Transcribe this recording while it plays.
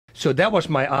So that was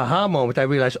my aha moment. I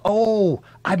realized, oh,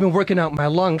 I've been working out my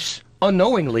lungs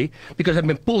unknowingly because I've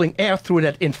been pulling air through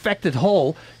that infected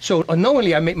hole. So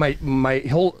unknowingly, I made my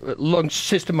whole lung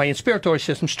system, my inspiratory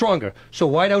system stronger. So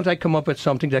why don't I come up with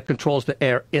something that controls the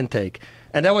air intake?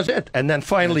 And that was it. And then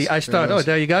finally I started, oh,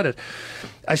 there you got it.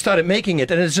 I started making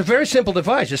it. And it's a very simple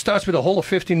device. It starts with a hole of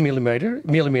 15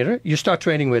 millimeter. You start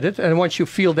training with it. And once you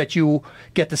feel that you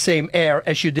get the same air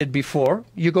as you did before,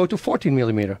 you go to 14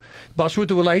 millimeter. Bas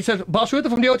Rutten, he said, Bas Rutten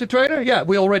from the O2Trainer? Yeah,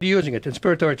 we're already using it.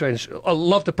 Inspiratory trainers. I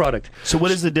love the product. So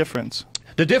what is the difference?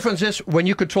 The difference is when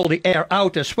you control the air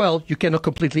out as well, you cannot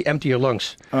completely empty your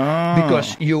lungs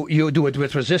because you do it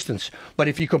with resistance. But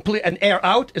if you complete an air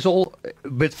out is all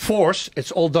with force,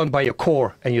 it's all done by your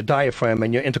core and your diaphragm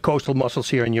and your intercostal muscles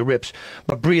here in your ribs.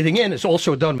 But breathing in is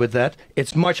also done with that.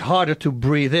 It's much harder to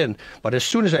breathe in. But as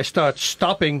soon as I start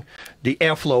stopping the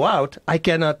airflow out, I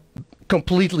cannot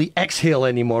completely exhale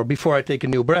anymore before I take a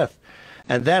new breath.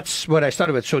 And that's what I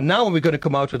started with. So now we're going to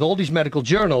come out with all these medical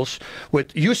journals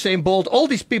with Usain Bolt, all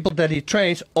these people that he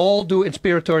trains, all do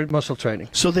inspiratory muscle training.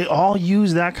 So they all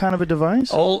use that kind of a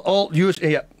device? All use,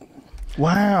 yeah.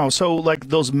 Wow. So like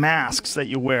those masks that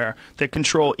you wear that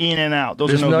control in and out,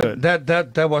 those are no good.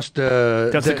 That was the...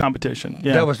 That's the competition.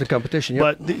 Yeah. That was the competition, yeah.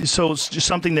 But so it's just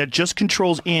something that just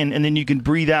controls in and then you can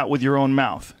breathe out with your own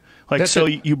mouth. Like, that's so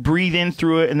you breathe in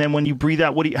through it, and then when you breathe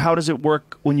out, how does it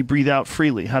work when you breathe out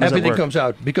freely? How does Everything that work? comes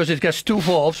out because it gets two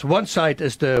valves. One side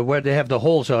is where they have the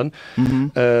holes on,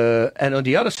 and on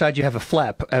the other side you have a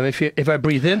flap. And if I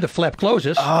breathe in, the flap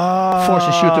closes,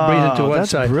 forces you to breathe into one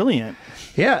side. That's brilliant.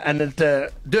 Yeah, and it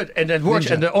works.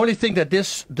 Ninja. And the only thing that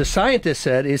the scientist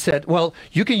said is that, well,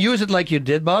 you can use it like you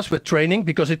did, Bas, with training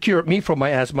because it cured me from my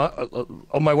asthma.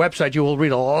 On my website, you will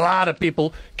read a lot of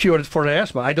people cured it for their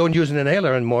asthma. I don't use an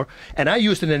inhaler anymore, and I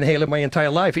used an inhaler my entire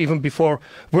life, even before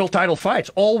world title fights.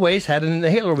 Always had an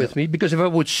inhaler with me because if I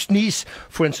would sneeze,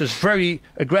 for instance, very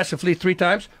aggressively 3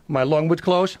 times, my lung would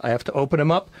close. I have to open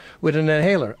them up with an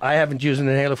inhaler. I haven't used an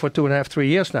inhaler for 2.5, 3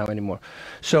 years now anymore.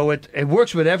 So it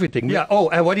works with everything. Yeah. Oh,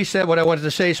 and what he said, what I wanted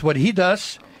to say is what he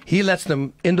does, he lets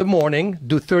them in the morning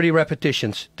do 30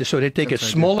 repetitions. So they take a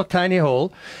smaller, tiny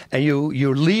hole, and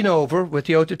you lean over with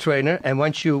the O2Trainer, and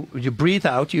once you breathe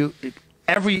out,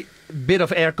 every bit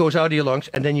of air goes out of your lungs,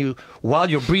 and then while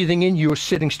you're breathing in, you're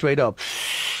sitting straight up.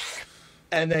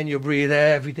 And then you breathe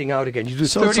everything out again. You do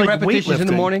 30 repetitions in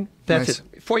the morning. That's it.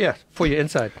 For your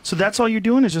inside. So that's all you're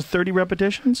doing is just 30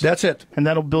 repetitions? That's it. And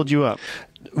that'll build you up.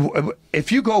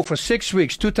 If you go for 6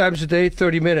 weeks, 2 times a day,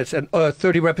 30 minutes, and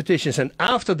 30 repetitions, and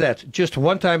after that, just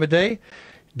 1 time a day,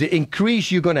 the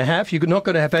increase you're going to have, you're not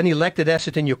going to have any lactic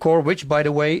acid in your core, which, by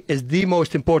the way, is the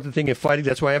most important thing in fighting.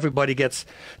 That's why everybody gets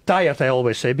tired, I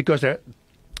always say, because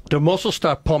the muscles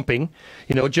start pumping,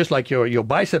 just like your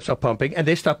biceps are pumping, and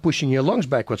they start pushing your lungs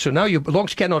backwards. So now your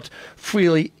lungs cannot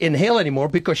freely inhale anymore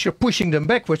because you're pushing them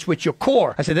backwards with your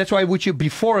core. I said that's why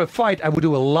before a fight, I would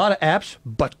do a lot of abs,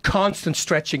 but constant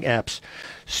stretching abs.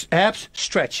 Abs,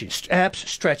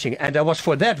 stretching. And that was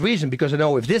for that reason, because I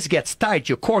know if this gets tight,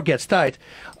 your core gets tight,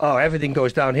 everything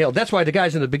goes downhill. That's why the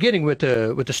guys in the beginning with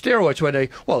the steroids,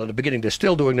 in the beginning they're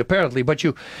still doing it apparently, but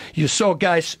you saw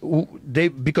guys,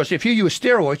 because if you use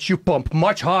steroids, you pump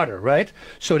much harder, right?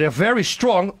 So they're very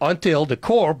strong until the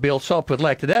core builds up with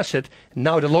lactic acid.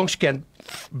 Now the lungs can't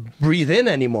breathe in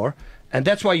anymore. And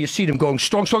that's why you see them going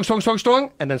strong,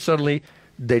 and then suddenly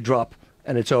they drop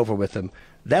and it's over with them.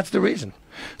 That's the reason.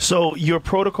 So your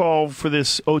protocol for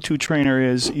this O2Trainer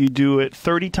is you do it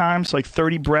 30 times, like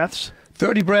 30 breaths?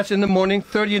 30 breaths in the morning,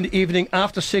 30 in the evening.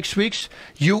 After 6 weeks,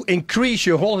 you increase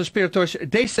your whole respiratory.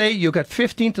 They say you got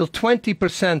 15 to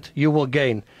 20% you will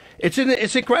gain. It's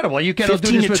incredible. You cannot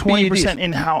do this with 15 to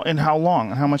 20% in how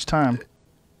long? How much time?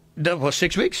 That was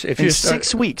 6 weeks. In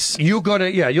 6 weeks, you'll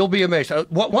be amazed.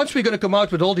 Once we're gonna come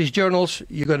out with all these journals,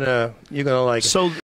 you're gonna like it. So